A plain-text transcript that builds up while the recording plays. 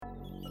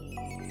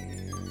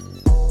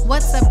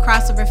What's up,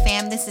 Crossover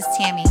fam? This is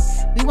Tammy.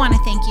 We want to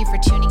thank you for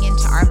tuning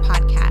into our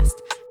podcast.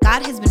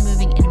 God has been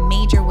moving in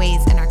major ways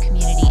in our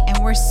community,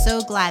 and we're so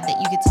glad that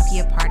you get to be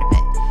a part of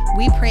it.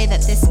 We pray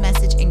that this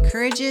message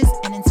encourages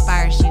and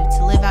inspires you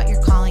to live out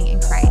your calling in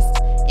Christ.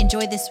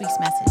 Enjoy this week's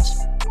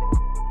message.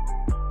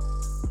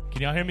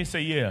 Can y'all hear me?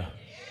 Say yeah.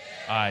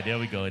 All right, there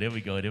we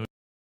go.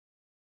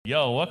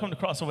 Yo, welcome to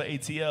Crossover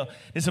ATL.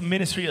 It's a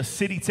ministry of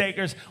city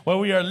takers where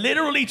we are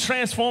literally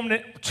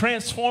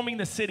transforming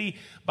the city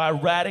by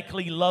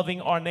radically loving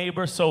our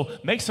neighbors. So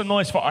make some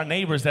noise for our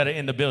neighbors that are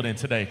in the building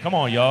today. Come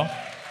on, y'all.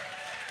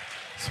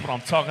 That's what I'm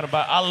talking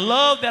about. I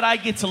love that I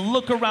get to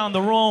look around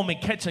the room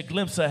and catch a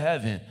glimpse of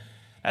heaven.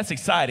 That's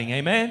exciting,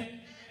 amen?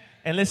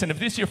 And listen, if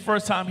this is your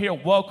first time here,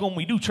 welcome.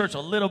 We do church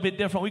a little bit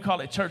different. We call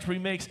it Church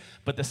Remix,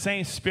 but the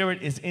same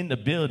spirit is in the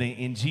building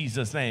in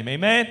Jesus' name,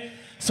 amen?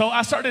 So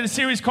I started a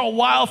series called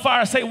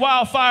Wildfires. Say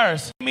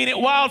wildfires. I mean it,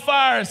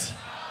 wildfires.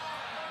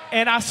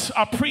 And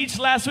I preached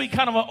last week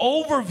kind of an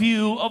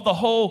overview of the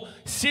whole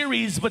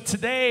series, but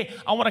today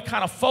I want to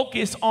kind of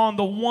focus on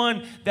the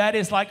one that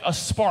is like a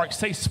spark.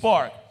 Say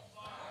spark.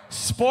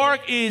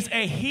 Spark is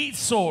a heat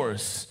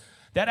source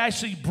that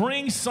actually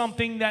brings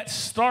something that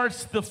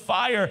starts the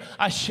fire.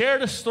 I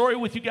shared a story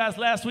with you guys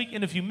last week,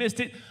 and if you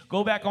missed it,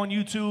 go back on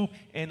YouTube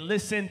and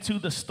listen to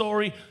the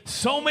story.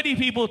 So many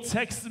people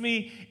texted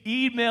me,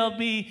 emailed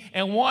me,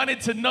 and wanted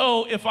to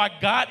know if I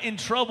got in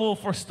trouble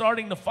for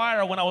starting the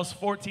fire when I was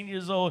 14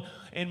 years old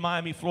in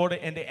Miami,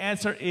 Florida, and the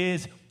answer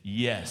is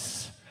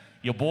yes.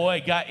 Your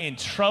boy got in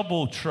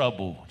trouble.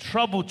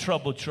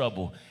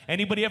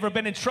 Anybody ever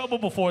been in trouble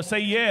before? Say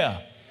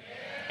yeah.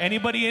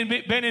 Anybody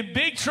been in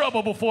big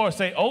trouble before?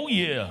 Say, oh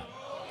yeah.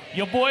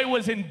 Your boy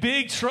was in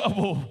big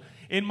trouble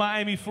in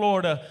Miami,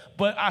 Florida.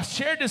 But I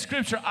shared the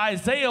scripture,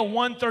 Isaiah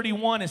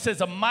 131. It says,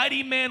 a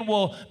mighty man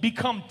will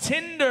become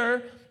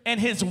tinder and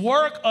his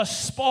work a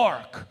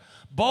spark.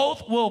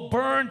 Both will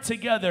burn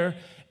together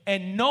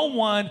and no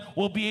one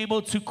will be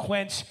able to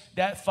quench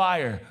that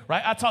fire,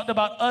 right? I talked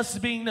about us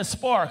being the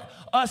spark,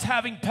 us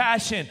having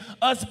passion,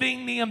 us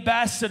being the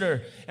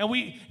ambassador.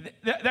 And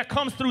that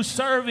comes through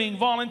serving,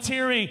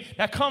 volunteering.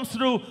 That comes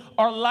through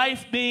our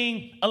life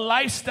being a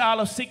lifestyle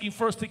of seeking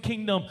first the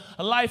kingdom,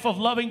 a life of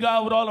loving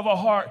God with all of our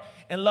heart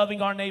and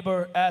loving our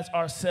neighbor as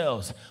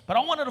ourselves. But I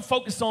wanted to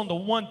focus on the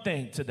one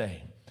thing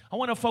today. I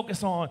want to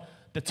focus on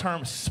the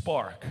term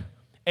spark,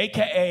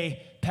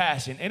 AKA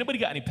passion. Anybody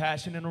got any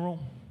passion in the room?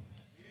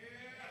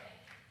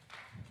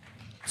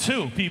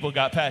 Two people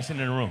got passion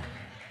in the room.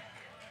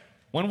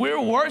 When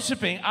we're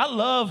worshiping, I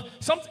love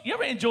you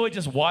ever enjoy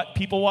just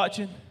people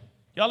watching?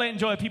 Y'all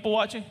enjoy people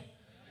watching?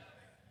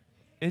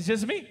 It's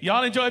just me.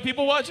 Y'all enjoy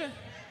people watching?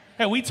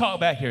 Hey, we talk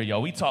back here,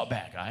 y'all. We talk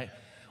back, all right?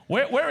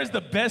 Where is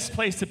the best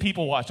place to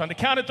people watch? On the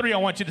count of three, I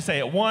want you to say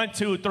it. 1,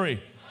 2,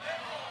 3.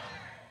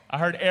 I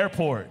heard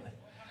airport.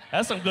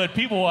 That's some good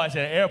people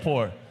watching at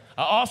airport.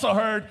 I also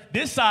heard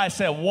this side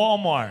said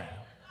Walmart.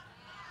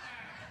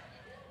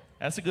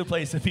 That's a good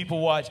place that people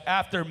watch.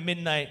 After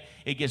midnight,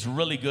 it gets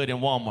really good in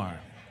Walmart.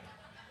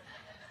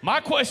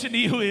 My question to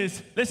you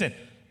is, listen,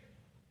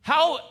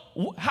 how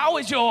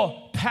is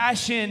your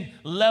passion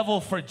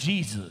level for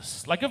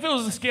Jesus? Like if it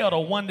was a scale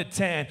of 1 to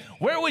 10,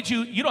 where would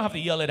you don't have to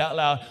yell it out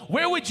loud,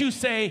 where would you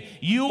say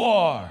you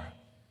are?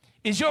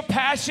 Is your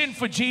passion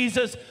for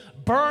Jesus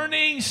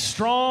burning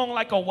strong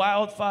like a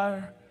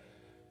wildfire?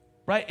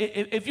 Right?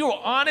 If you're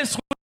honest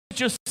with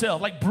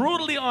yourself, like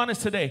brutally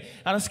honest today,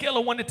 on a scale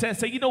of 1 to 10,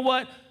 say, you know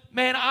what?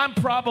 Man, I'm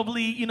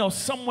probably,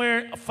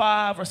 somewhere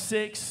 5 or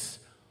 6.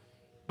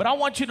 But I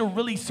want you to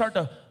really start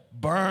to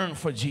burn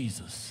for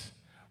Jesus,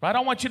 right? I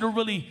want you to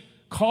really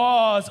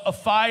cause a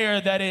fire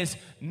that is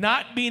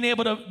not being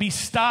able to be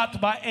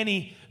stopped by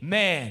any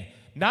man,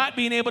 not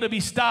being able to be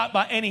stopped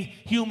by any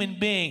human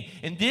being.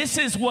 And this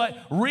is what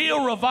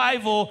real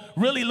revival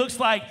really looks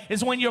like,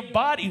 is when your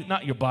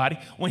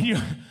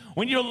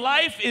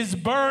life is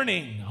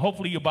burning.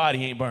 Hopefully your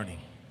body ain't burning.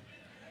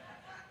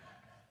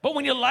 But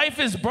when your life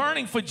is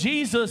burning for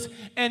Jesus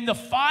and the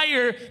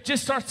fire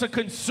just starts to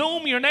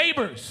consume your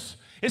neighbors,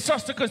 it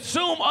starts to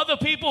consume other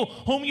people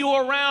whom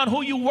you're around,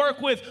 who you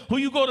work with, who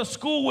you go to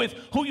school with,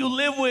 who you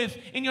live with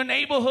in your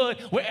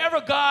neighborhood,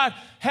 wherever God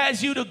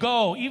has you to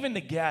go, even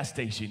the gas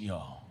station,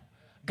 y'all.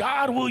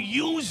 God will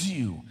use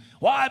you.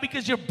 Why?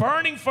 Because you're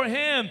burning for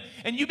him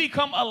and you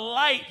become a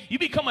light. You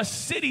become a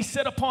city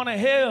set upon a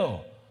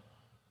hill.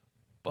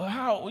 But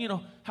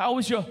how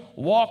is your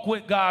walk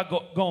with God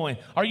going?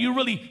 Are you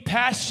really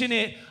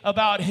passionate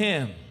about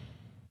him?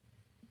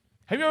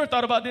 Have you ever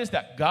thought about this,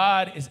 that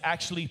God is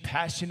actually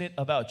passionate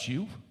about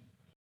you?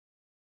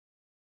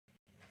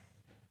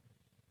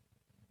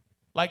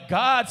 Like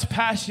God's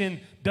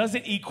passion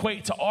doesn't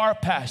equate to our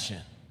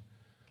passion.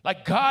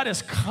 Like God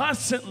is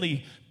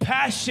constantly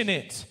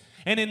passionate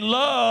and in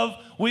love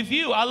with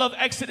you. I love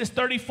Exodus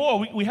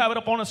 34. We have it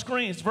up on the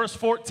screen. It's verse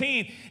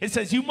 14. It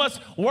says, you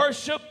must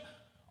worship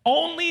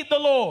only the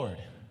Lord.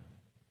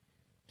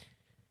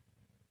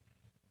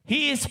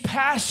 He is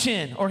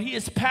passion, or he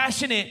is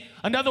passionate.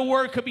 Another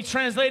word could be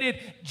translated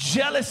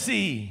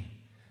jealousy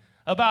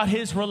about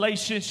his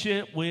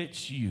relationship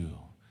with you.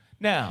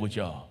 Now, with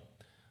y'all,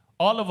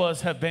 all of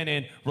us have been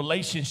in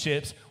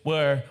relationships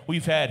where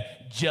we've had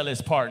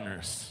jealous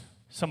partners.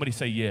 Somebody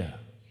say, yeah.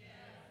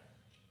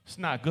 It's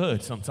not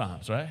good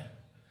sometimes, right?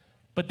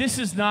 But this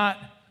is not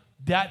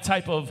that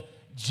type of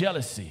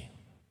jealousy.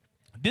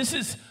 This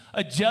is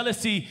a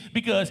jealousy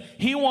because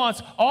he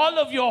wants all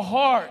of your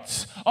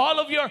hearts, all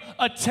of your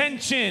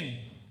attention.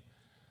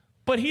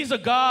 But he's a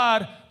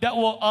God that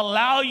will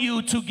allow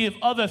you to give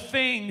other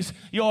things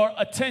your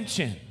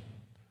attention.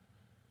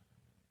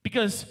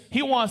 Because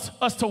he wants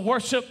us to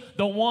worship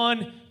the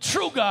one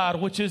true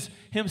God, which is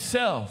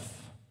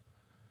himself.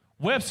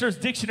 Webster's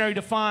dictionary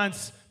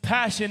defines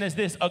passion as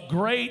this: a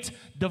great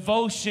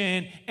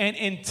devotion and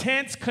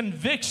intense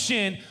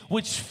conviction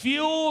which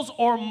fuels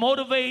or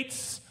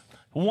motivates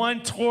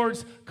one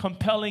towards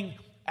compelling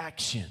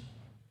action.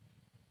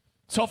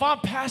 So if I'm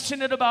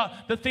passionate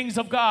about the things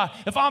of God,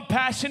 if I'm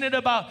passionate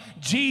about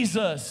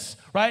Jesus,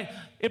 right,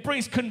 it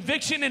brings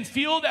conviction and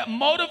fuel that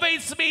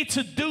motivates me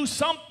to do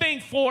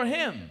something for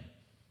him.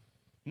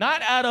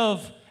 Not out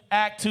of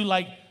act to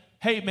like,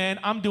 hey man,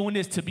 I'm doing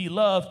this to be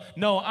loved.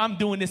 No, I'm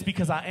doing this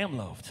because I am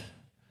loved.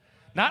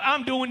 Not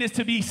I'm doing this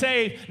to be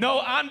saved.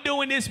 No, I'm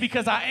doing this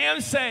because I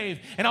am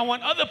saved. And I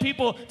want other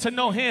people to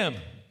know him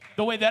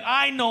the way that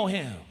I know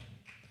him.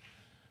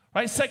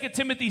 Right? 2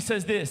 Timothy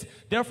says this: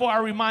 therefore I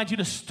remind you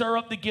to stir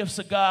up the gifts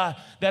of God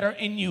that are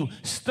in you.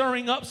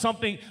 Stirring up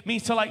something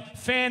means to like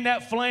fan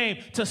that flame,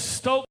 to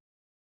stoke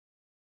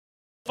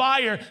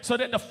fire so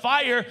that the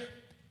fire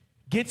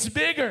gets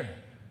bigger.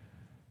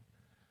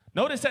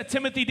 Notice that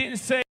Timothy didn't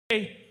say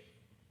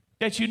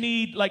that you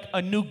need like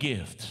a new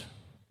gift.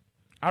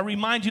 I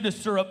remind you to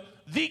stir up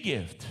the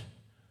gift.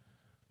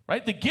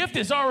 Right? The gift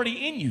is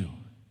already in you.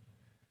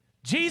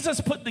 Jesus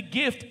put the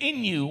gift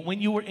in you when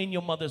you were in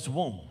your mother's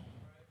womb.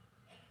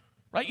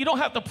 Right? You don't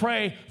have to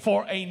pray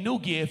for a new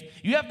gift.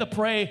 You have to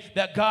pray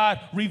that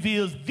God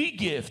reveals the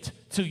gift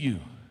to you.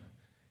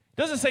 It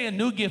doesn't say a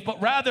new gift,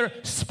 but rather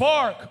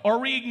spark or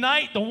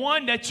reignite the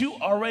one that you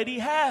already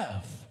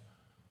have.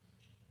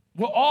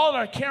 We all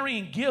are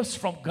carrying gifts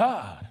from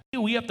God.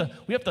 We have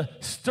to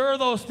stir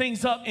those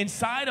things up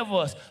inside of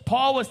us.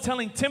 Paul was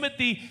telling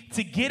Timothy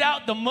to get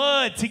out the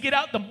mud, to get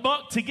out the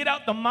muck, to get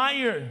out the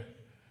mire,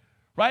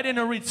 right? And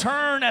to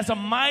return as a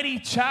mighty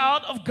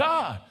child of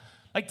God.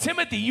 Like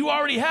Timothy, you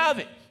already have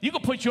it. You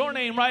can put your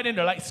name right in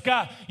there. Like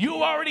Scott,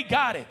 you already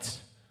got it.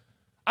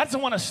 I just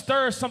want to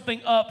stir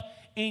something up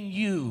in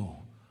you.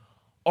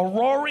 A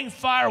roaring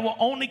fire will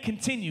only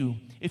continue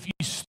if you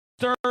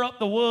stir up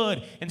the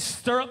wood and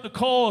stir up the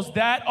coals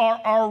that are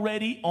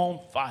already on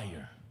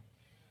fire.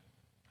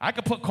 I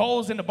could put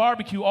coals in the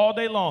barbecue all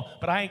day long,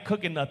 but I ain't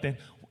cooking nothing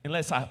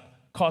unless I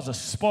cause a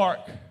spark.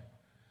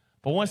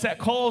 But once that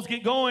coals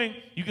get going,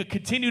 you could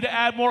continue to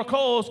add more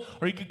coals,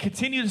 or you could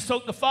continue to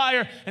soak the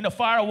fire, and the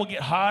fire will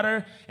get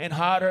hotter and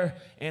hotter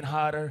and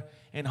hotter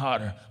and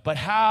hotter. But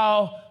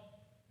how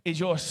is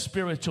your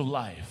spiritual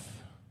life?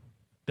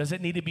 Does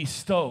it need to be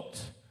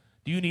stoked?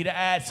 Do you need to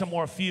add some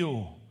more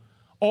fuel?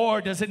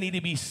 Or does it need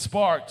to be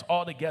sparked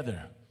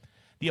altogether?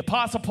 The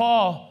Apostle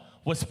Paul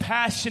was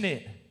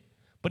passionate,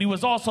 but he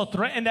was also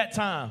threatened at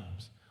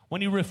times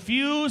when he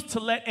refused to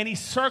let any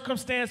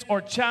circumstance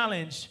or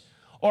challenge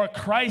or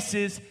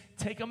crisis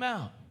take him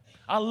out.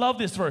 I love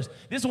this verse.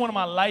 This is one of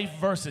my life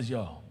verses,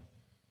 y'all.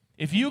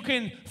 If you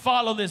can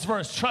follow this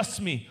verse, trust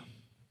me,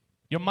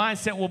 your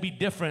mindset will be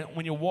different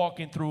when you're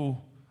walking through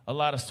a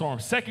lot of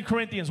storms. 2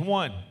 Corinthians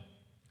 1,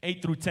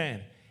 8 through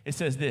 10, it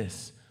says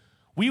this: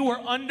 we were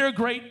under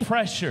great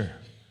pressure,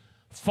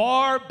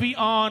 far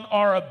beyond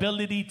our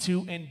ability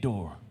to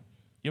endure.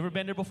 You ever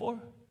been there before?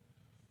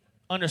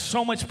 Under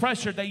so much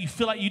pressure that you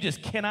feel like you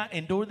just cannot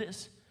endure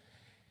this?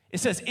 It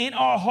says, in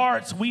our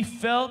hearts we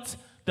felt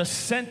the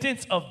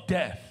sentence of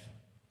death.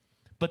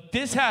 But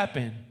this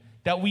happened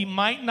that we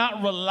might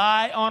not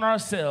rely on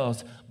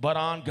ourselves, but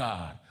on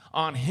God.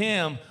 On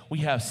him we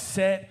have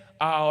set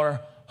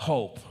our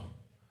hope.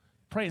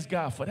 Praise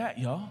God for that,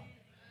 y'all.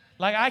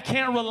 Like, I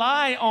can't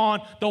rely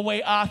on the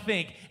way I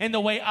think and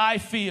the way I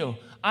feel.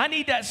 I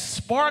need that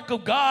spark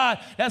of God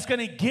that's going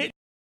to get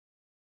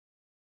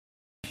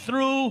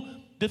through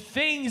the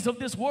things of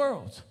this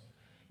world.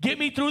 Get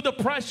me through the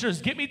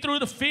pressures. Get me through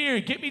the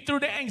fear. Get me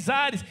through the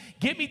anxieties.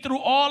 Get me through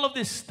all of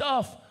this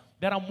stuff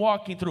that I'm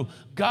walking through.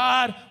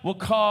 God will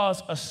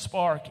cause a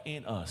spark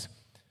in us.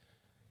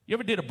 You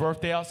ever did a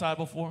birthday outside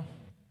before?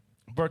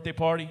 Birthday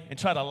party, and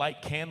try to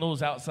light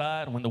candles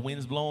outside when the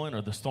wind's blowing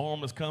or the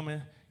storm is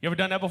coming? You ever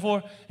done that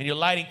before? And you're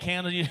lighting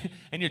candles,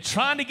 and you're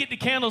trying to get the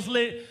candles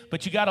lit,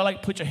 but you gotta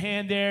like put your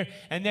hand there.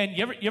 And then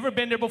you ever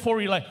been there before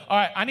where you're like, all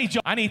right,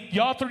 I need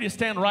y'all three to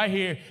stand right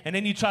here, and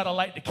then you try to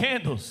light the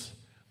candles.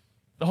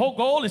 The whole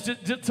goal is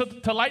just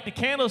to light the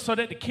candles so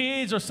that the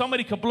kids or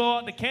somebody could blow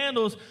out the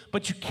candles,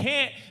 but you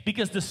can't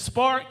because the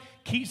spark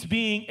keeps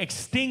being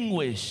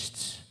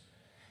extinguished.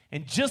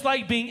 And just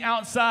like being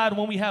outside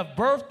when we have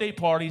birthday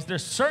parties,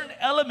 there's certain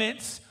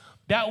elements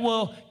that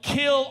will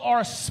kill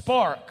our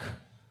spark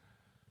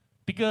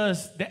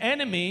because the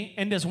enemy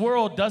in this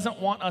world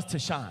doesn't want us to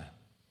shine,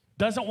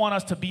 doesn't want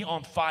us to be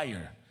on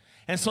fire.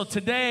 And so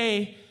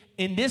today,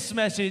 in this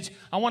message,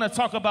 I want to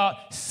talk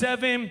about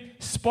 7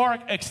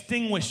 spark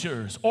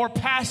extinguishers or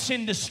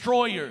passion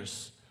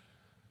destroyers.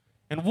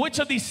 And which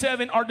of these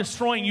 7 are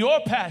destroying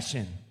your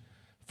passion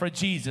for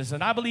Jesus?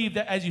 And I believe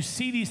that as you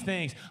see these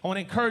things, I want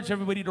to encourage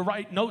everybody to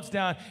write notes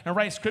down and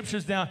write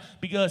scriptures down,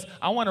 because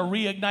I want to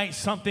reignite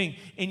something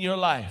in your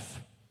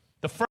life.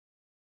 The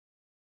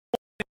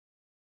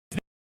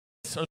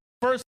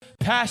first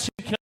passion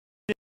killer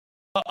is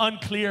an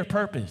unclear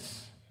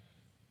purpose.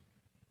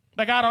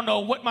 Like, I don't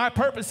know what my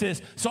purpose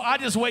is, so I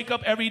just wake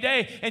up every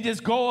day and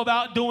just go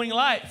about doing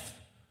life.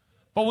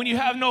 But when you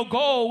have no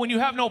goal, when you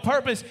have no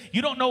purpose,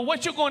 you don't know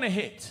what you're going to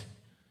hit.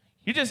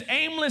 You're just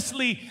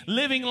aimlessly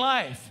living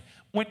life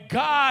when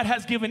God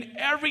has given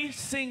every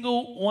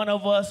single one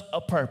of us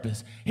a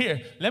purpose.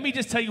 Here, let me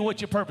just tell you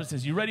what your purpose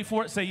is. You ready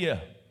for it? Say yeah.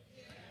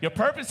 Your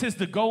purpose is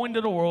to go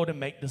into the world and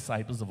make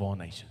disciples of all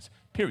nations.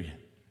 Period.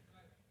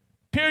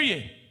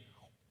 Period.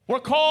 We're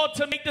called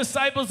to make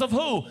disciples of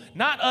who?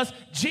 Not us,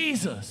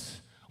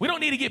 Jesus. We don't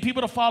need to get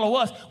people to follow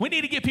us. We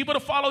need to get people to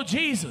follow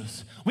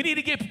Jesus. We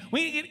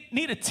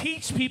need to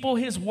teach people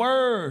his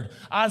word.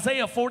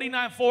 Isaiah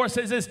 49:4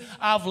 says this: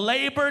 I've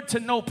labored to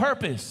no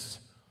purpose.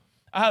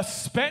 I have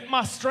spent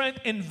my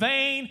strength in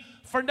vain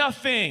for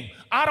nothing.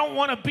 I don't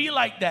want to be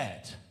like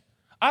that.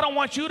 I don't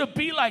want you to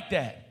be like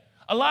that.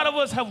 A lot of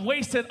us have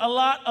wasted a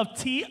lot of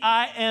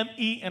time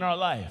in our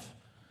life.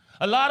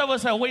 A lot of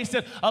us have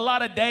wasted a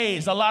lot of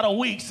days, a lot of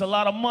weeks, a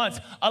lot of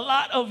months, a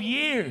lot of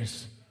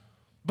years.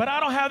 But I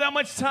don't have that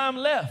much time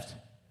left.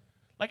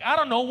 Like, I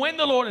don't know when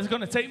the Lord is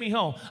going to take me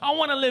home. I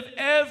want to live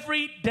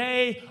every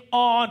day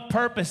on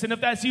purpose. And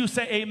if that's you,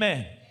 say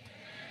amen.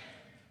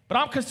 But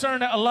I'm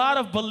concerned that a lot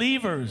of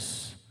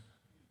believers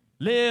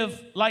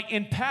live like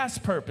in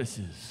past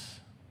purposes.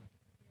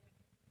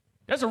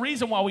 There's a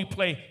reason why we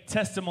play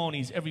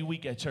testimonies every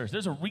week at church.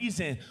 There's a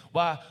reason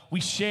why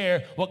we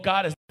share what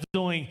God is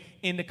doing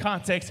in the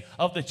context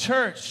of the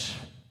church.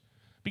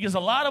 Because a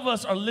lot of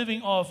us are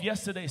living off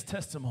yesterday's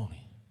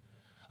testimony.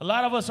 A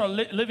lot of us are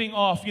living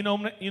off, you know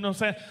what I'm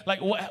saying?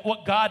 Like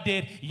what God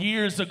did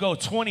years ago,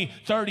 20,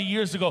 30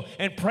 years ago.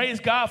 And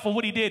praise God for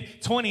what he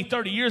did 20,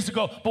 30 years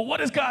ago. But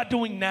what is God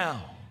doing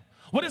now?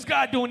 What is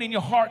God doing in your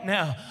heart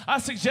now? I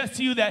suggest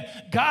to you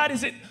that God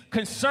isn't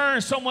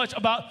concerned so much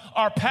about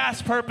our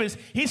past purpose.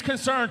 He's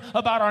concerned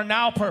about our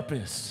now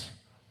purpose.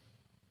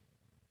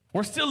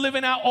 We're still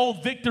living out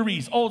old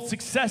victories, old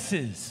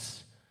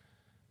successes.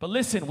 But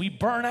listen, we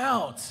burn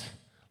out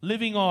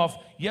living off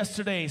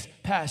yesterday's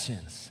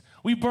passions.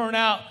 We burn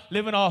out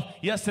living off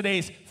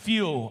yesterday's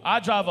fuel.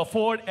 I drive a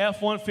Ford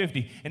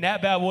F-150, and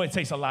that bad boy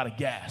takes a lot of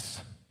gas.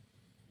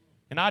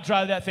 And I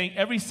drive that thing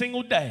every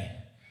single day.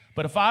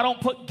 But if I don't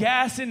put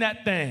gas in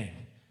that thing,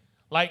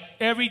 like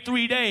every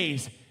 3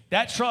 days,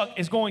 that truck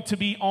is going to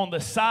be on the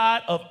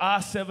side of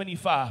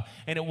I-75,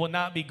 and it will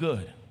not be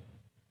good.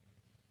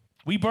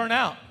 We burn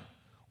out.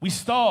 We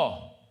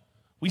stall.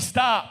 We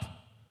stop.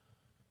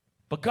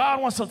 But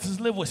God wants us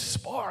to live with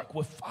spark,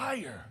 with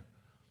fire.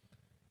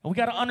 And we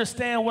got to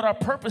understand what our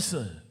purpose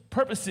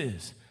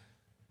is.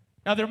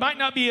 Now, there might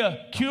not be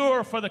a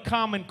cure for the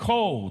common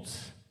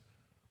colds,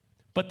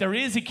 but there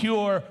is a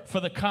cure for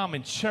the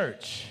common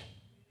church.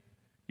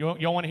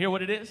 Y'all want to hear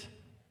what it is?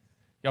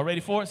 Y'all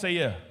ready for it? Say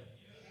yeah.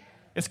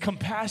 It's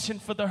compassion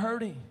for the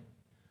hurting.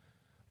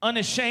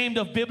 Unashamed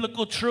of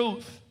biblical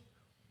truth.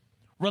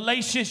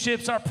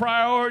 Relationships are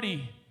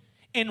priority.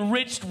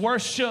 Enriched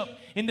worship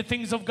in the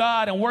things of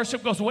God. And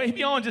worship goes way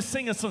beyond just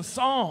singing some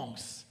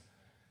songs.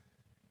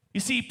 You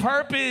see,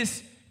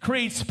 purpose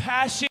creates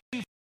passion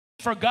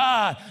for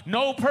God.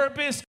 No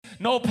purpose,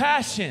 no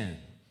passion.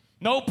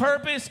 No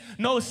purpose,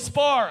 no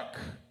spark.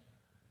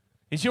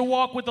 Is your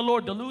walk with the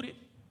Lord diluted?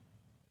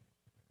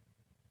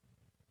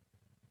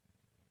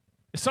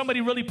 Is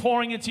somebody really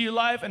pouring into your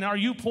life, and are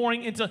you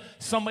pouring into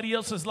somebody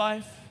else's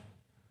life?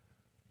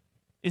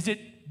 Is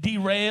it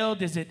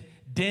derailed? Is it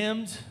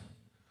dimmed?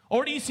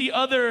 Or do you see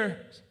other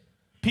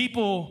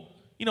people,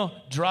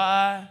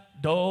 dry,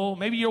 dull?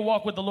 Maybe your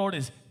walk with the Lord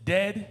is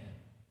dead.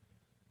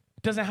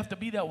 It doesn't have to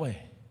be that way.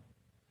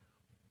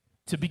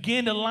 To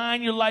begin to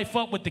line your life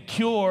up with the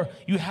cure,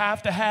 you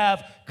have to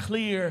have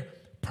clear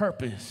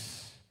purpose.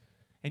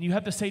 And you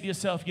have to say to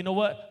yourself, you know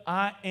what?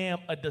 I am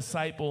a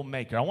disciple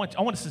maker. I want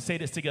us to say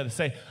this together.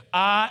 Say,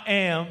 I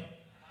am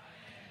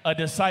a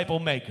disciple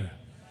maker.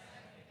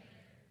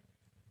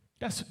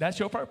 That's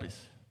your purpose.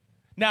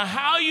 Now,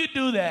 how you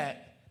do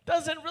that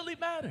doesn't really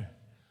matter.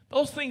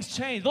 Those things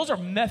change. Those are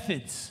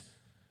methods.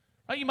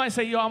 Right? You might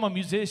say, yo, I'm a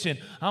musician.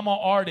 I'm an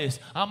artist.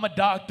 I'm a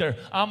doctor.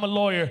 I'm a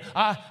lawyer.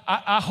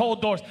 I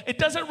hold doors. It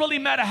doesn't really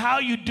matter how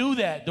you do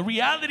that. The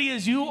reality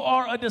is you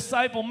are a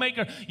disciple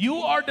maker. You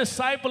are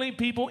discipling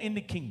people in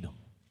the kingdom.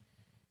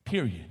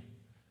 Period.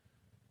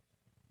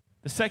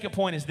 The second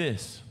point is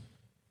this.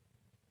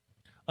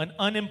 An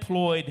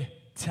unemployed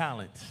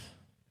talent.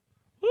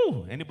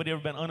 Woo! Anybody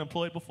ever been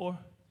unemployed before?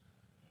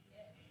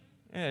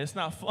 Yeah, it's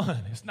not fun.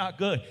 It's not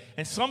good.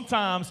 And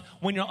sometimes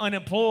when you're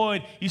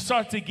unemployed, you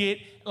start to get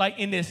like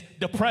in this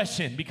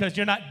depression because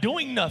you're not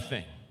doing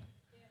nothing.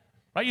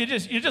 Right? You're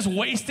just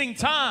wasting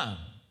time.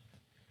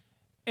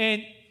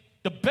 And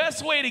the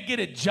best way to get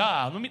a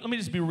job, let me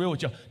just be real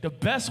with you. The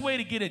best way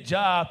to get a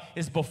job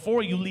is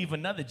before you leave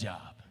another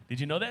job. Did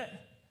you know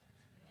that?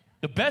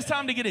 The best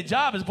time to get a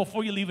job is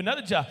before you leave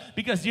another job,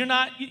 because you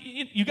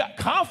got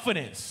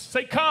confidence.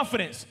 Say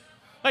confidence.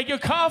 Like, you're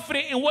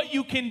confident in what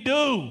you can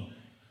do.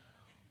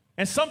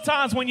 And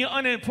sometimes when you're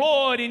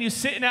unemployed and you're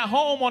sitting at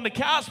home on the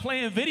couch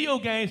playing video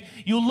games,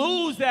 you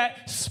lose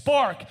that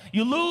spark.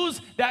 You lose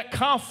that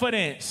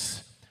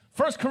confidence.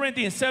 1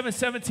 Corinthians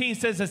 7:17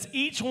 says, as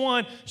each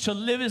one shall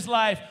live his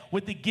life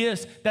with the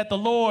gifts that the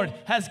Lord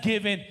has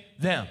given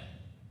them.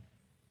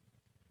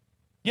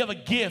 You have a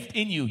gift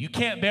in you. You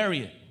can't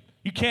bury it.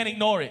 You can't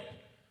ignore it.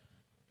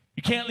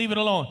 You can't leave it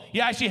alone.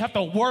 You actually have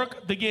to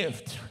work the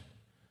gift.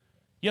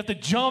 You have to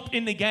jump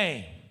in the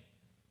game.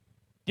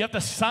 You have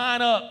to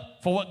sign up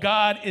for what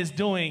God is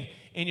doing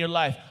in your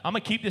life. I'm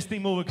going to keep this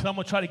thing moving because I'm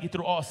going to try to get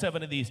through all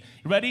 7 of these.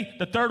 You ready?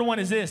 The third one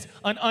is this: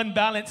 an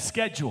unbalanced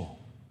schedule.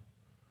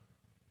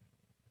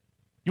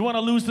 You want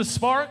to lose the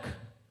spark?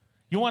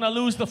 You want to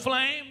lose the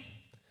flame?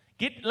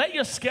 Let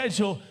your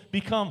schedule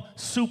become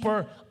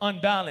super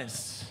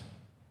unbalanced.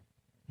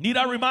 Need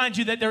I remind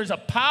you that there is a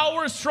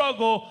power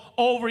struggle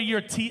over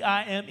your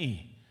time.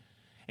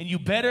 And you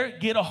better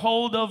get a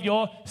hold of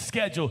your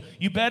schedule.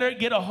 You better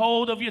get a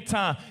hold of your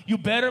time. You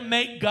better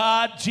make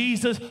God,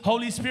 Jesus,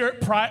 Holy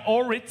Spirit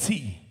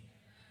priority.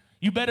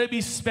 You better be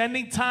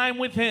spending time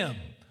with him.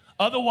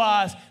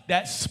 Otherwise,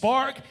 that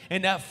spark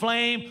and that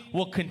flame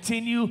will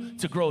continue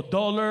to grow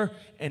duller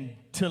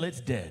until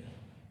it's dead.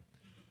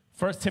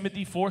 1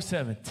 Timothy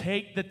 4:7,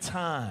 take the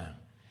time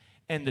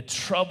and the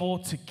trouble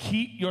to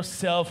keep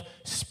yourself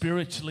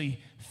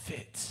spiritually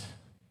fit.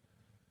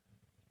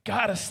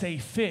 Gotta stay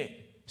fit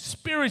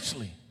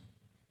spiritually.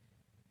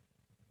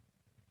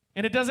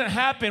 And it doesn't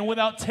happen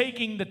without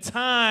taking the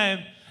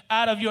time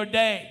out of your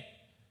day.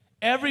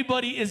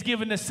 Everybody is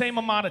given the same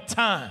amount of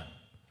time.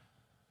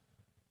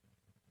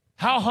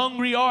 How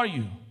hungry are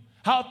you?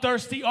 How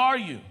thirsty are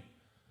you?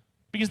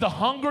 Because the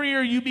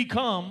hungrier you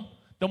become,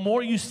 the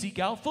more you seek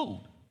out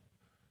food.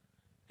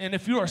 And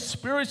if you are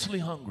spiritually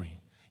hungry,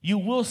 you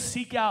will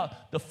seek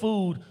out the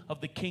food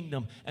of the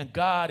kingdom, and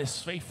God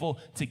is faithful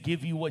to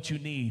give you what you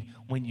need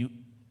when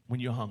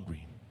you're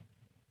hungry.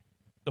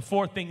 The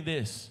fourth thing,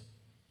 this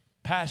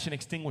passion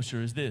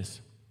extinguisher, is this: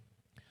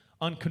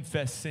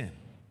 unconfessed sin.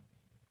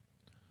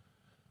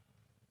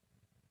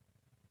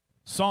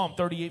 Psalm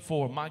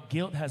 38:4, my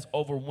guilt has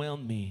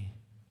overwhelmed me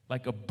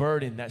like a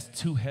burden that's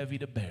too heavy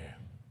to bear.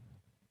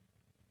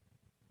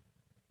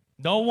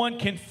 No one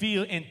can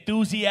feel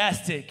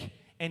enthusiastic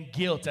and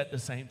guilt at the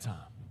same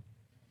time.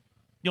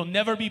 You'll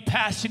never be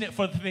passionate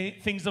for the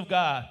things of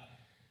God,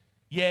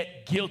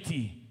 yet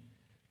guilty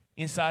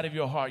inside of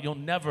your heart.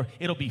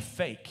 It'll be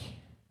fake.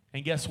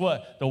 And guess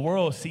what? The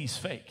world sees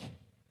fake.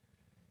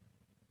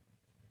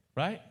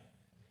 Right?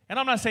 And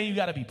I'm not saying you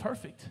got to be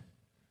perfect.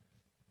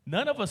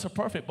 None of us are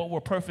perfect, but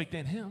we're perfect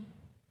in him.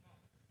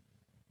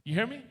 You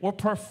hear me? We're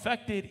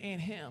perfected in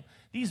him.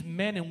 These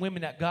men and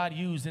women that God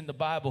used in the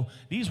Bible,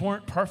 these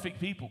weren't perfect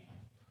people.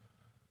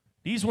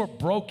 These were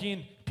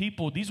broken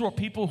people. These were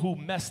people who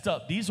messed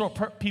up. These were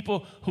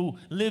people who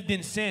lived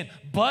in sin.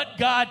 But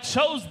God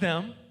chose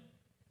them,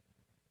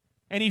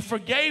 and he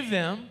forgave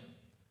them,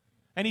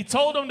 and he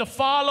told them to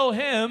follow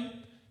him.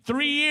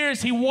 3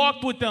 years he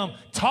walked with them,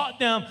 taught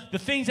them the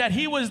things that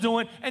he was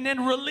doing, and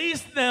then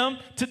released them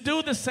to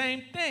do the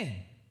same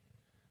thing.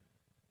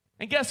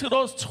 And guess who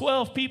those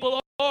 12 people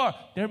are?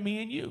 They're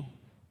me and you.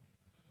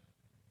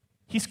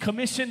 He's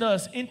commissioned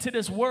us into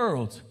this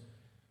world,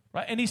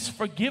 right? And he's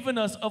forgiven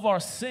us of our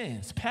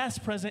sins,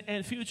 past, present,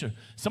 and future.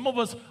 Some of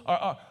us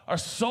are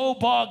so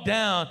bogged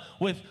down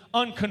with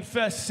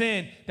unconfessed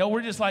sin that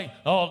we're just like,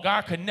 oh,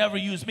 God could never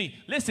use me.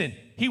 Listen,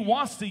 he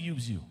wants to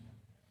use you.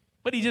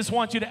 But he just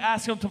wants you to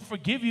ask him to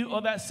forgive you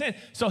of that sin.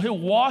 So he'll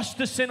wash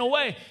the sin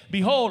away.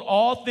 Behold,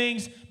 all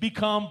things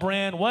become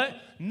brand what?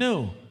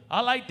 New.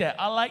 I like that.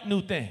 I like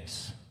new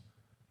things.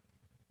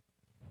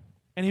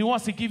 And he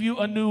wants to give you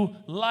a new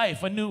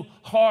life, a new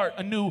heart,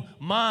 a new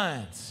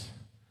mind.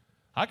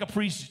 I could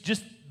preach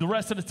just the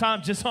rest of the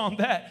time just on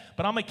that,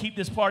 but I'm going to keep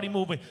this party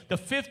moving. The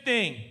fifth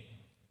thing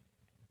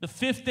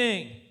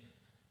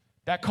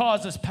that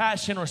causes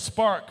passion or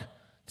spark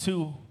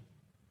to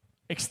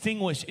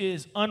extinguish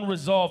is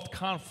unresolved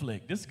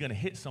conflict. This is going to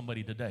hit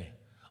somebody today.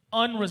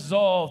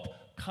 Unresolved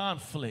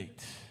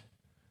conflict.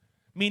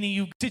 Meaning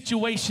you have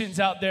situations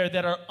out there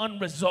that are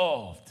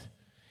unresolved.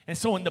 And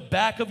so in the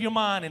back of your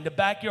mind, in the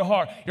back of your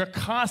heart, you're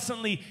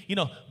constantly,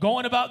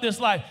 going about this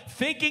life,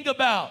 thinking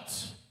about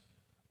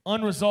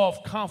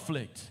unresolved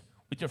conflict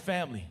with your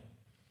family,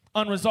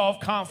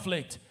 unresolved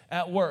conflict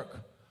at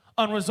work,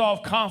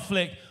 unresolved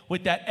conflict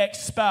with that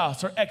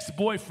ex-spouse or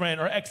ex-boyfriend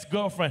or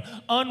ex-girlfriend,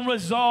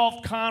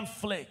 unresolved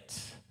conflict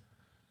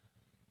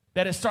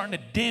that is starting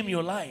to dim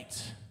your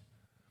light,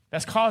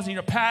 that's causing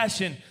your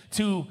passion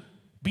to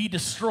be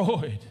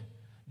destroyed.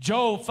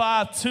 Job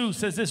 5:2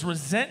 says this: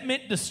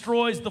 resentment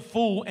destroys the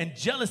fool and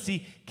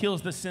jealousy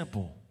kills the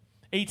simple.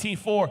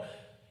 18:4,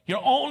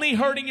 you're only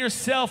hurting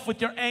yourself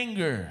with your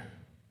anger.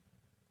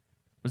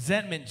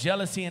 Resentment,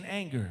 jealousy, and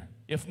anger,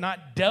 if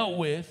not dealt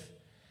with,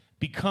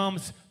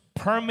 becomes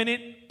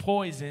permanent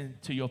poison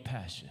to your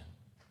passion.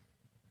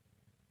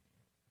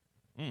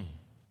 You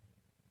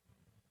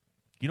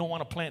don't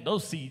want to plant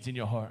those seeds in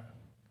your heart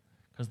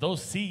because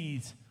those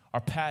seeds are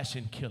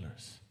passion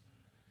killers.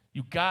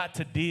 You got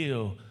to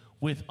deal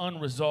with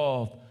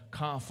unresolved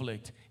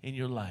conflict in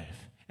your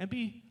life. And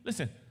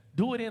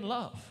do it in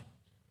love.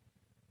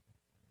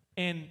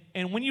 And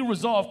when you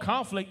resolve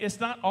conflict, it's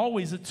not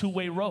always a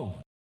two-way road.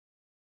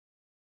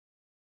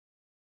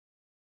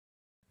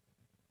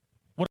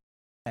 What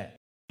is that?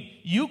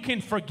 You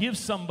can forgive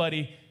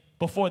somebody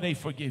before they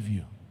forgive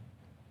you.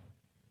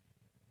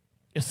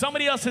 If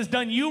somebody else has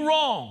done you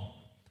wrong,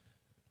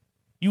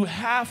 you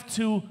have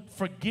to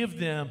forgive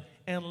them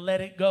and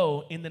let it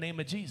go in the name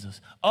of Jesus.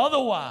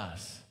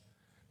 Otherwise,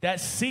 that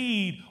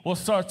seed will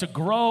start to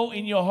grow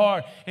in your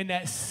heart, and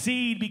that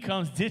seed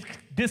becomes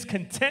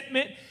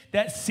discontentment.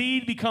 That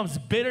seed becomes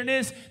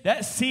bitterness.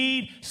 That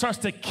seed starts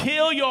to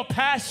kill your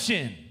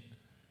passion.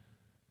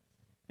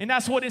 And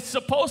that's what it's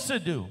supposed to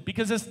do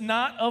because it's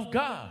not of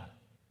God.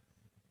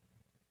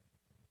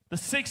 The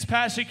sixth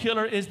passion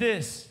killer is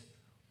this: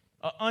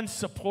 an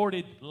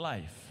unsupported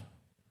life,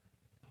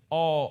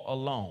 all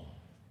alone.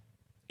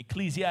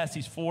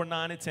 Ecclesiastes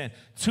 4:9-10.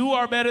 Two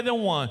are better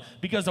than one,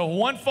 because if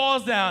one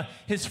falls down,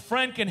 his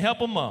friend can help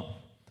him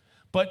up.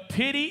 But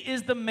pity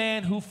is the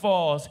man who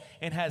falls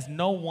and has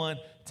no one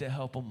to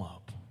help him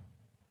up.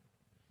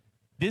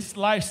 This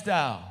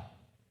lifestyle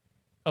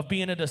of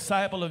being a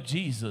disciple of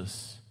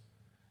Jesus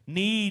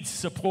needs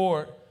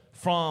support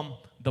from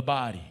the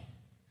body.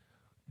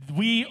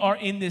 We are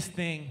in this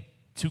thing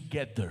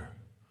together.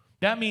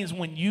 That means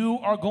when you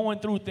are going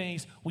through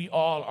things, we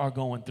all are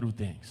going through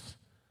things.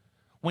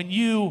 When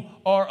you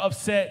are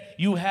upset,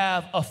 you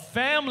have a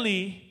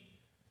family.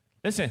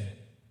 Listen,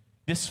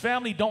 this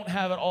family don't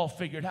have it all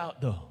figured out,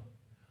 though.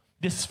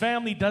 This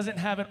family doesn't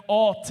have it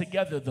all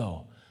together,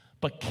 though.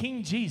 But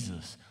King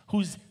Jesus,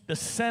 who's the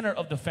center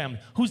of the family,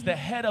 who's the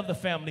head of the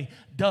family,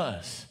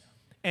 does.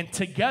 And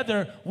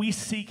together we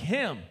seek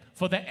him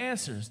for the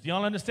answers. Do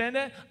y'all understand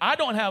that? I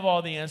don't have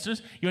all the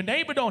answers. Your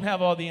neighbor don't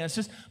have all the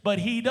answers, but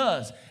he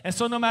does. And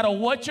so no matter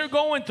what you're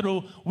going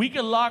through, we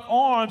can lock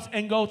arms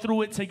and go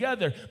through it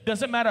together.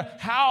 Doesn't matter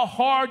how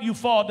hard you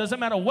fall. Doesn't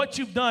matter what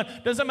you've done.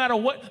 Doesn't matter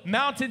what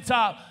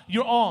mountaintop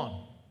you're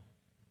on.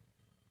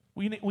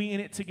 We in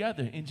it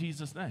together in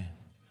Jesus' name.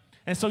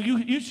 And so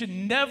you should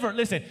never,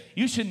 listen,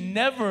 you should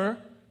never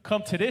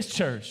come to this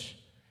church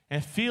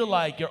and feel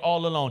like you're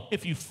all alone.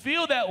 If you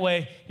feel that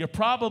way, you're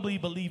probably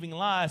believing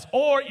lies,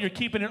 or you're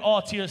keeping it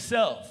all to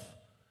yourself.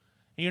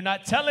 And you're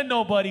not telling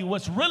nobody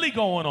what's really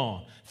going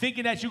on,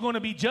 thinking that you're going to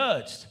be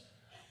judged.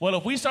 Well,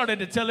 if we started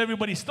to tell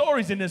everybody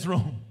stories in this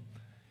room,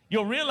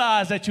 you'll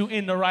realize that you're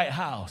in the right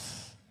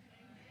house.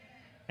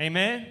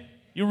 Amen?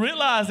 You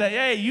realize that,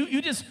 hey,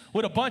 you just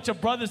with a bunch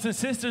of brothers and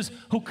sisters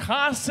who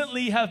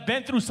constantly have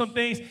been through some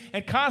things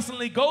and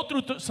constantly go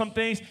through some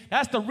things.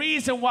 That's the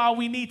reason why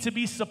we need to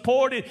be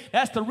supported.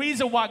 That's the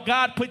reason why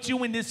God put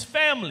you in this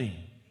family.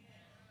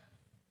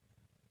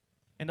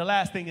 And the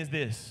last thing is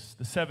this,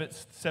 the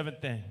seventh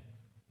thing.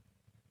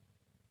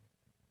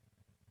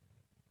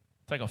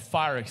 It's like a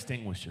fire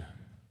extinguisher.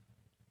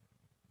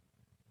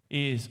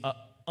 Is an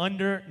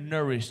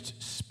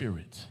undernourished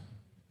spirit.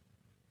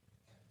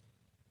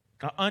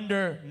 An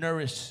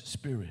undernourished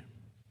spirit.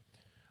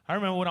 I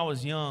remember when I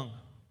was young,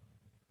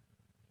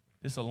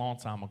 this is a long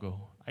time ago,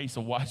 I used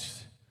to watch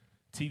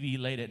TV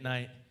late at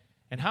night.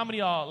 And how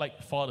many of y'all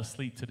like fall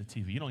asleep to the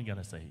TV? You don't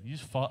gotta say. You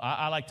just fall.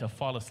 I like to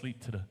fall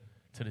asleep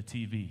to the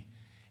TV.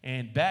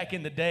 And back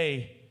in the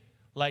day,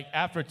 like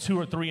after 2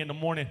 or 3 in the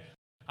morning,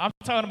 I'm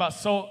talking about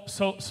so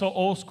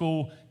old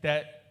school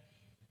that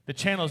the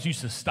channels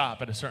used to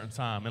stop at a certain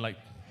time. And like,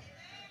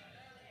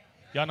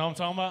 y'all know what I'm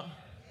talking about?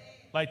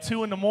 Like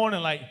 2 in the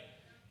morning, like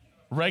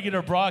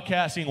regular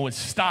broadcasting would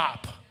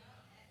stop.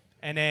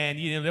 And then,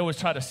 they would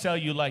try to sell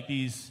you like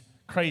these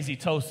crazy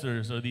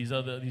toasters or these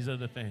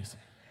other things.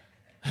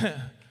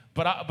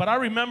 But I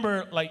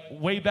remember like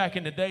way back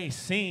in the day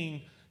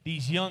seeing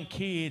these young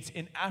kids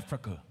in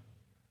Africa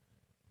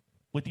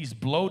with these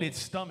bloated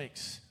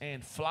stomachs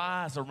and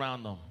flies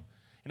around them.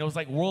 And it was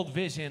like World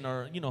Vision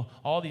or,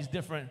 all these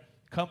different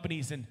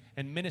companies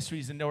and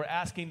ministries, and they were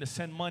asking to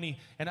send money.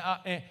 And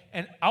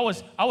I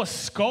was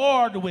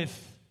scarred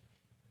with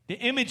the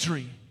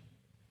imagery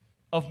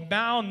of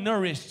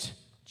malnourished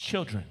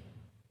children.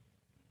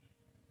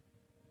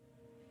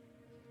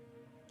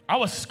 I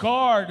was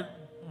scarred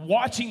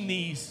watching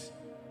these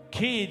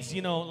kids,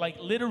 like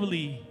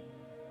literally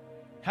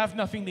have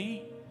nothing to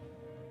eat.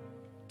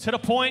 To the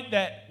point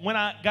that when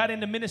I got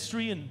into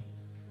ministry and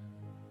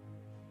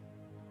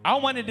I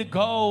wanted to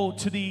go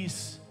to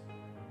these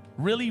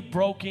really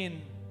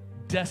broken,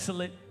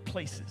 desolate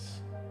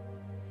places.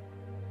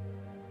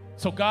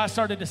 So God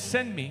started to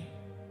send me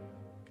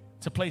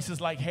to places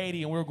like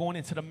Haiti, and we were going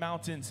into the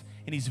mountains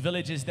in these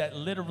villages that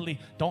literally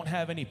don't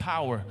have any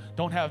power,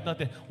 don't have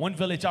nothing. One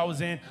village I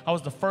was in, I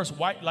was the first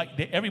white,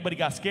 everybody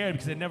got scared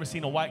because they'd never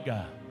seen a white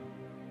guy.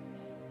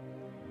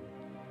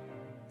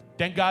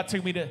 Then God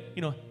took me to,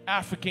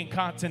 African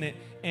continent,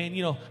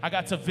 and, I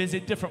got to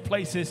visit different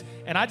places,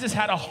 and I just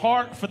had a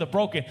heart for the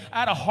broken.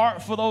 I had a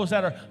heart for those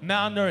that are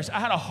malnourished. I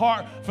had a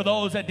heart for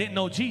those that didn't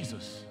know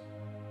Jesus.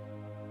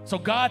 So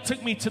God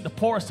took me to the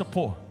poorest of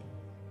poor.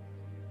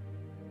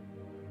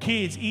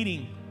 Kids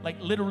eating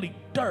like literally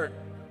dirt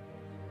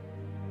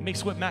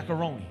mixed with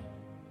macaroni.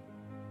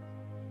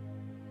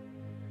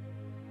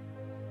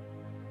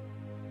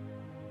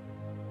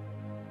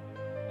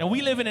 And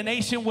we live in a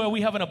nation where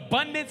we have an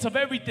abundance of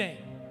everything.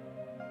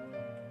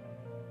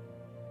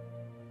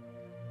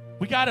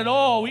 We got it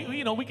all. We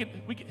can.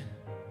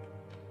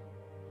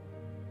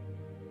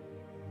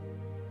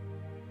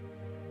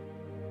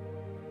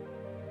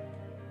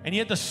 And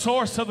yet the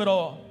source of it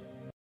all,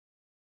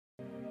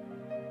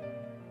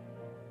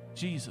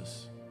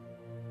 Jesus,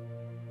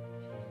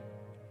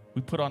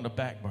 we put on the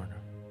back burner.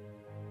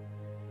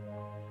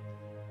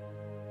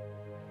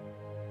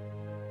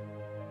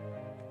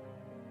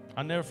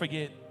 I'll never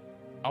forget,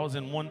 I was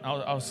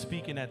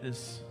speaking at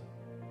this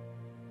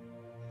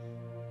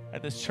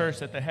church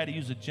that they had to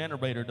use a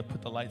generator to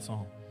put the lights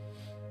on.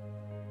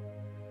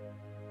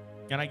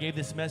 And I gave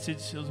this message,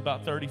 it was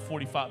about 30,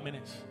 45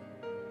 minutes.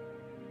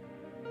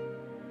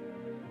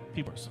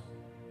 There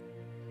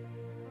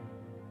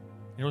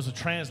was a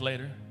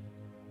translator,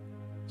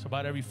 so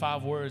about every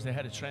 5 words they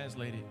had to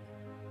translate it.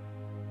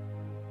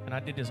 And I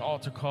did this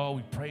altar call,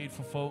 we prayed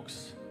for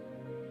folks,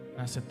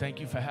 and I said, thank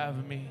you for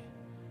having me.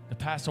 The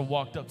pastor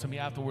walked up to me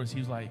afterwards. He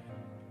was like,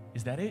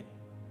 is that it?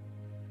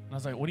 And I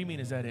was like, what do you mean,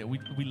 is that it? We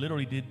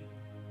literally did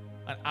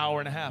an hour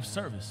and a half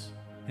service.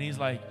 And he's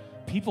like,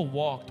 people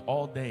walked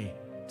all day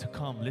to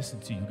come listen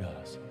to you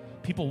guys.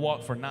 People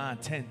walked for 9,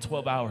 10,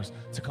 12 hours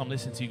to come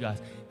listen to you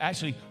guys.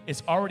 Actually,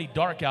 it's already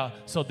dark out,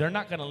 so they're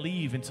not going to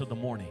leave until the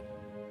morning.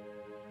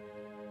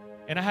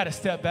 And I had to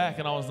step back,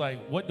 and I was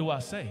like, what do I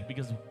say?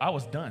 Because I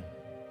was done.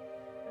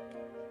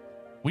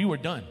 We were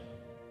done.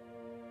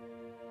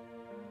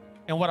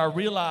 And what I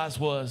realized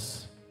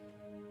was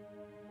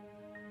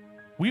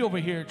we over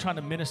here trying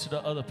to minister to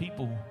other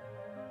people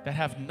that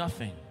have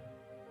nothing,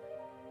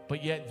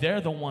 but yet they're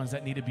the ones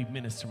that need to be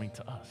ministering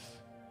to us.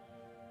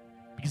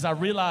 Because I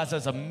realized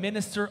as a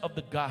minister of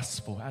the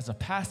gospel, as a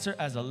pastor,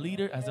 as a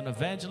leader, as an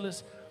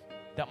evangelist,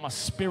 that my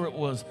spirit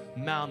was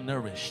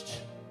malnourished.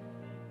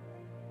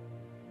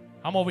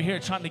 I'm over here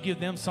trying to give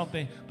them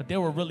something, but they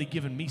were really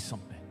giving me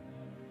something.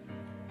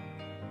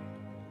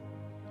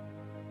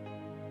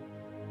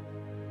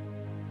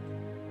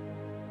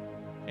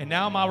 And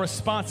now my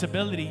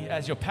responsibility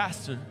as your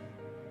pastor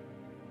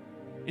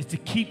is to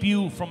keep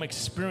you from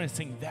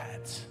experiencing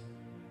that.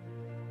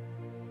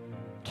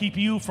 Keep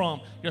you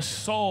from your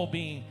soul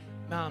being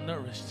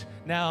malnourished.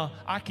 Now,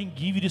 I can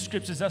give you the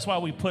scriptures. That's why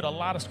we put a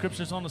lot of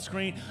scriptures on the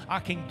screen. I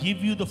can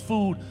give you the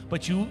food,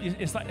 but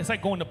it's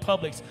like going to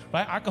Publix,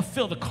 right? I can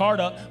fill the cart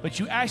up, but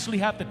you actually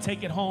have to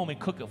take it home and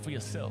cook it for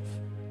yourself.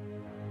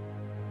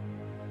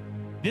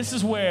 This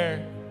is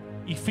where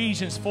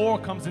Ephesians 4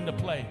 comes into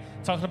play,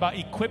 talking about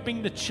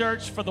equipping the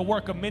church for the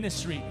work of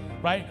ministry,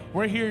 right?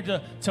 We're here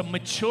to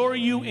mature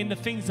you in the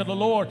things of the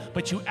Lord,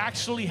 but you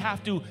actually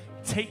have to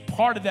take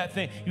part of that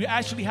thing. You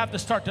actually have to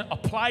start to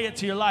apply it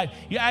to your life.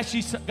 You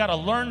actually got to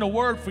learn the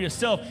word for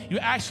yourself. You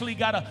actually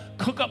got to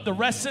cook up the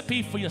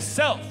recipe for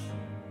yourself.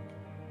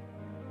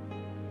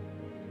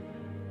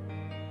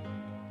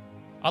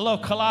 I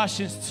love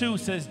Colossians 2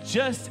 says,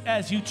 just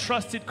as you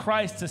trusted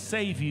Christ to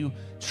save you,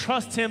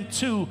 trust him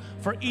too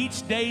for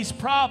each day's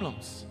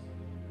problems.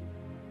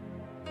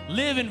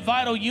 Live in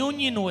vital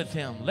union with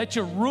him. Let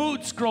your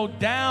roots grow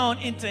down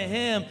into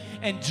him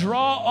and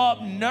draw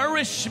up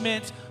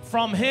nourishment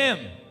from him.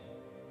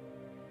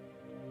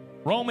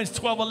 Romans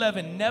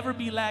 12:11, never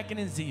be lacking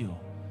in zeal,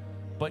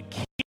 but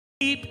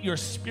keep your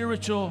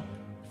spiritual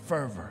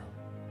fervor.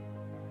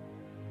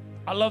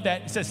 I love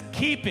that. It says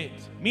keep it,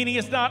 meaning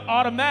it's not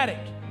automatic.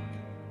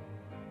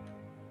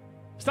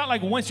 It's not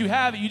like once you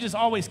have it, you just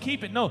always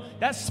keep it. No,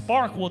 that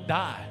spark will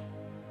die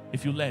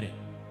if you let it.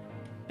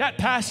 That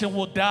passion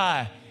will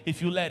die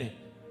if you let it.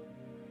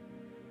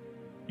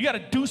 You got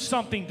to do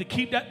something to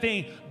keep that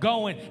thing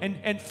going.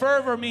 And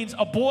fervor means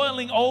a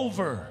boiling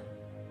over.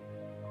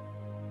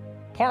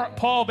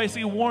 Paul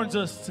basically warns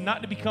us to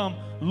not to become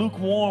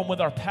lukewarm with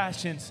our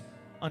passions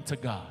unto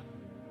God.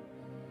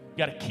 You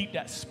got to keep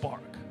that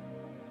spark.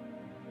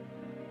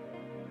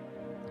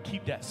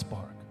 Keep that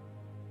spark.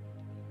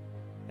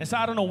 And so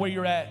I don't know where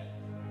you're at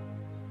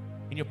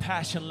in your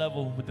passion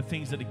level with the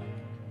things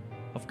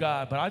of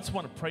God, but I just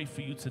want to pray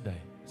for you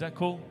today. Is that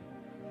cool?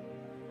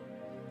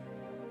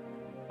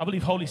 I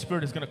believe Holy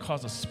Spirit is going to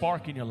cause a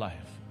spark in your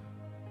life.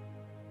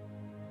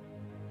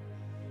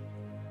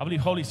 I believe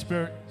Holy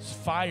Spirit's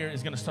fire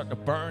is going to start to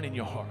burn in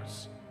your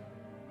hearts.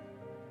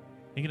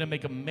 You're going to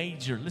make a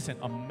major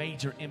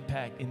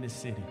impact in this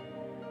city.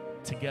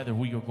 Together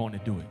we are going to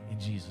do it in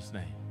Jesus'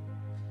 name.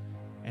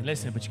 And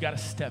listen, but you got to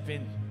step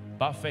in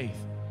by faith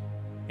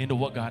into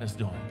what God is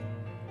doing.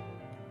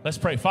 Let's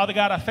pray. Father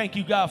God, I thank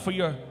you, God, for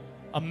your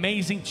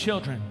amazing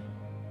children.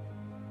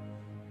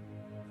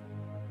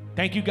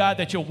 Thank you, God,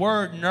 that your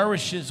word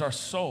nourishes our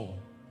soul.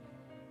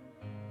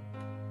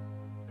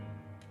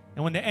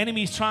 And when the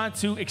enemy is trying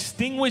to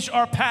extinguish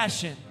our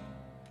passion,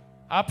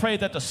 I pray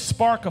that the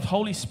spark of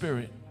Holy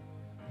Spirit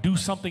do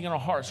something in our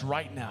hearts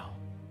right now.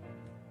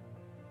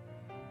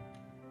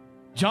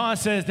 John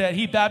says that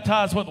he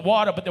baptized with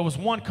water, but there was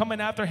one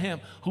coming after him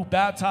who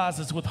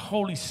baptizes with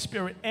Holy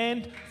Spirit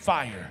and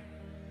fire.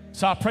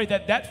 So I pray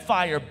that that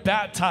fire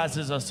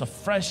baptizes us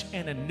afresh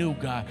and anew,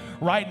 God,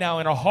 right now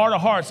in our heart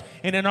of hearts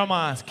and in our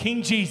minds.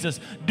 King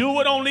Jesus, do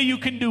what only you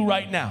can do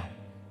right now.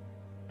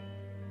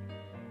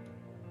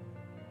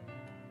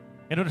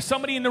 And if there's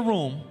somebody in the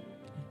room,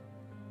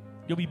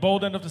 you'll be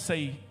bold enough to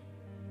say,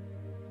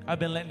 I've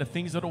been letting the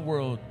things of the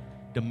world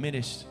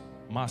diminish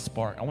my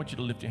spark. I want you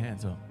to lift your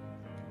hands up.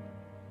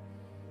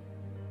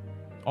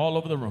 All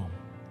over the room.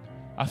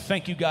 I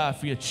thank you, God,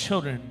 for your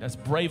children that's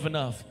brave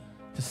enough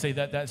to say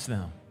that that's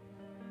them.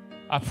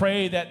 I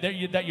pray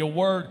that your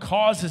word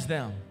causes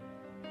them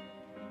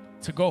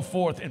to go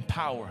forth in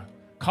power,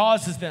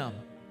 causes them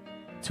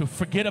to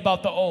forget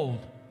about the old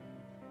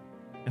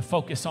and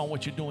focus on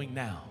what you're doing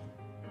now.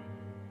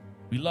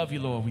 We love you,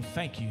 Lord. We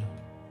thank you.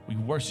 We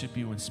worship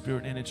you in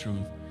spirit and in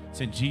truth.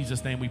 It's in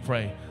Jesus' name we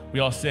pray.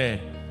 We all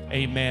said,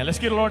 amen. Let's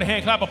give the Lord a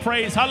hand clap of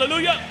praise.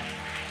 Hallelujah.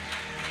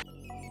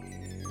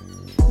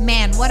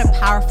 Man, what a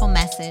powerful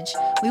message.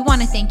 We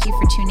want to thank you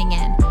for tuning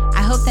in.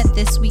 I hope that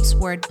this week's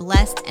word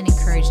blessed and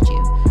encouraged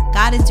you.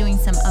 God is doing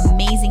some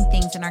amazing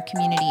things in our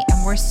community,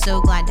 and we're so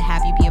glad to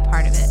have you be a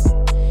part of it.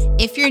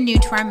 If you're new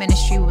to our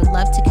ministry, we would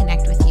love to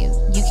connect with you.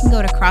 You can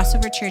go to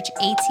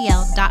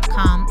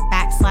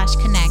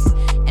crossoverchurchatl.com/connect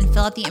and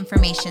fill out the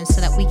information so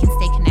that we can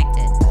stay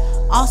connected.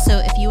 Also,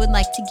 if you would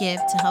like to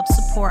give to help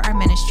support our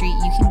ministry,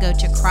 you can go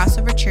to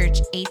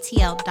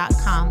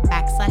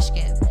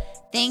crossoverchurchatl.com/give.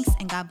 Thanks,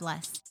 and God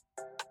bless.